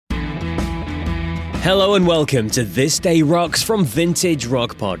Hello and welcome to This Day Rocks from Vintage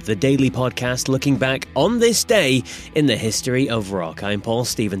Rock Pod, the daily podcast looking back on this day in the history of rock. I'm Paul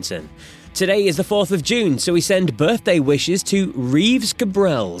Stevenson. Today is the 4th of June, so we send birthday wishes to Reeves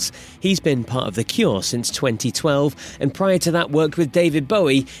Gabrels. He's been part of The Cure since 2012, and prior to that worked with David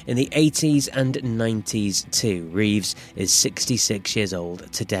Bowie in the 80s and 90s too. Reeves is 66 years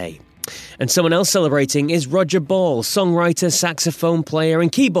old today. And someone else celebrating is Roger Ball, songwriter, saxophone player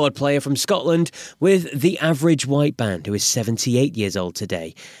and keyboard player from Scotland with The Average White Band, who is 78 years old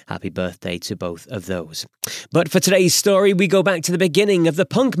today. Happy birthday to both of those. But for today's story, we go back to the beginning of the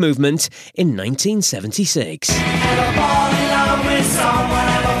punk movement in 1976. Ever fall in love with someone,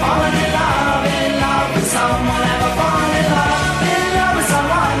 ever fallen in love with someone, ever fallen in love with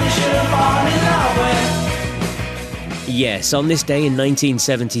someone you should have fallen in love with. Yes, on this day in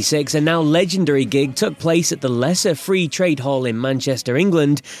 1976, a now legendary gig took place at the Lesser Free Trade Hall in Manchester,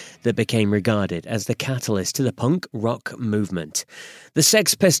 England, that became regarded as the catalyst to the punk rock movement. The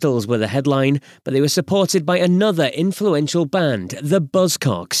Sex Pistols were the headline, but they were supported by another influential band, the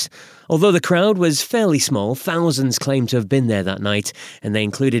Buzzcocks. Although the crowd was fairly small, thousands claimed to have been there that night, and they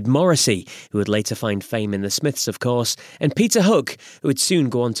included Morrissey, who would later find fame in the Smiths, of course, and Peter Hook, who would soon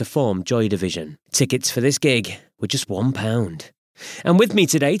go on to form Joy Division. Tickets for this gig were just £1. And with me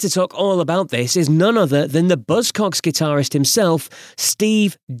today to talk all about this is none other than the Buzzcocks guitarist himself,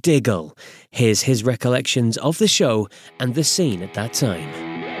 Steve Diggle. Here's his recollections of the show and the scene at that time.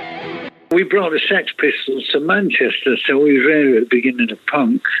 We brought the Sex Pistols to Manchester, so we were there at the beginning of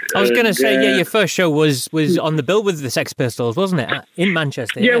punk. I was going to say, your first show was on the bill with the Sex Pistols, wasn't it? In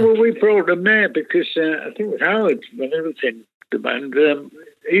Manchester. Yeah, well, we brought them there because I think it was Howard, when it was in the band,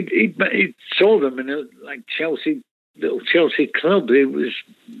 he saw them in a little Chelsea club. It was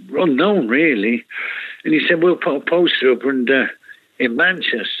unknown, really. And he said, we'll put a poster up in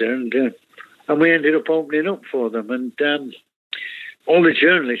Manchester, and we ended up opening up for them. And all the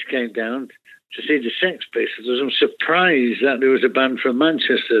journalists came down to see the Sex Pistols. I'm surprised that there was a band from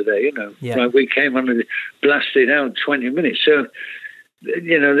Manchester there, Yeah. Like we came on and blasted out 20 minutes. So,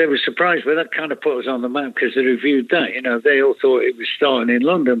 they were surprised, but that kind of put us on the map because they reviewed that. They all thought it was starting in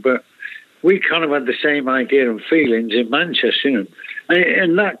London, but we kind of had the same idea and feelings in Manchester,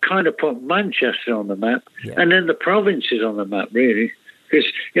 and that kind of put Manchester on the map, and then the provinces on the map, really,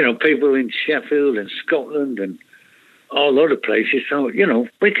 because, people in Sheffield and Scotland and all other places thought,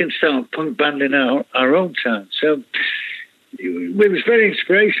 we can start punk banding our own town. So it was very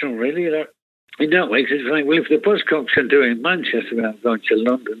inspirational, really, in that way, because it's like, well, if the Buzzcocks can do it in Manchester without going to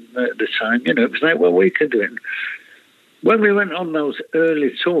London at the time, it was like, well, we can do it. When we went on those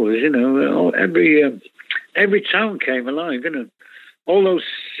early tours, every town came alive, All those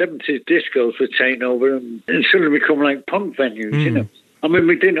 70s discos were taken over and suddenly become like punk venues, I mean,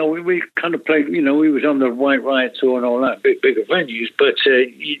 we didn't know, we kind of played, we was on the White Riot tour and all that, bigger venues, but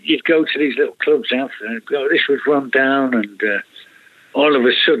you'd go to these little clubs after and go, this was run down, and all of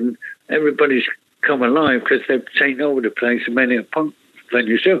a sudden, everybody's come alive because they've taken over the place and made it a punk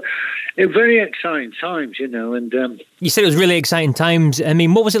venue. So, very exciting times, and... You said it was really exciting times. I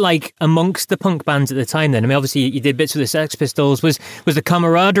mean, what was it like amongst the punk bands at the time then? I mean, obviously you did bits with the Sex Pistols. Was the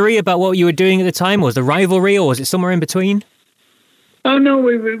camaraderie about what you were doing at the time? Was the rivalry, or was it somewhere in between? Oh, no,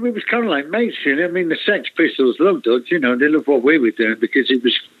 we was kind of like mates, I mean, the Sex Pistols loved us, they loved what we were doing because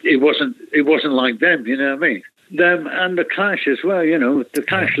it wasn't like them, you know what I mean? Them and the Clash as well, the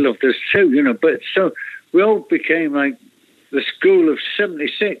Clash loved us too, but so we all became like the school of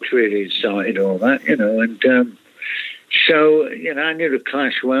 76 really started all that, and so, I knew the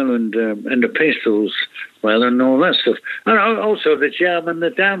Clash well and the Pistols well and all that stuff. And also the Jam and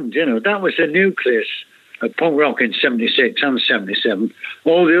the Damned, that was the nucleus of punk rock in 76 and 77.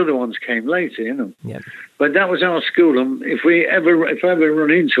 All the other ones came later, Yeah. But that was our school, and if I ever run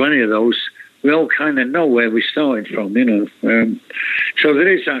into any of those, we all kind of know where we started from, so there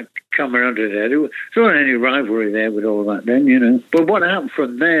is that camaraderie there. There wasn't any rivalry there with all that then, But what happened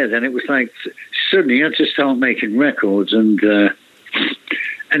from there then, it was like suddenly you had to start making records, and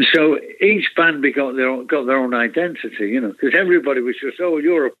so each band got their own identity, because everybody was just, oh,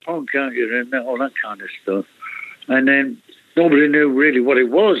 you're a punk, aren't you, and all that kind of stuff. And then nobody knew really what it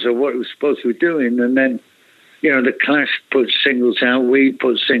was or what it was supposed to be doing. And then, the Clash put singles out, we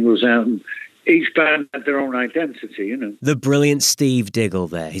put singles out, and each band had their own identity, The brilliant Steve Diggle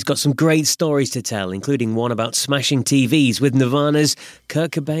there. He's got some great stories to tell, including one about smashing TVs with Nirvana's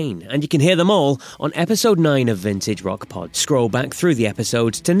Kurt Cobain. And you can hear them all on episode 9 of Vintage Rock Pod. Scroll back through the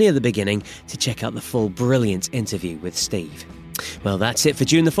episodes to near the beginning to check out the full brilliant interview with Steve. Well, that's it for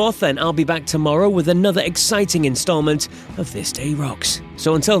June the 4th then. I'll be back tomorrow with another exciting instalment of This Day Rocks.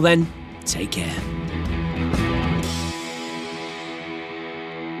 So until then, take care.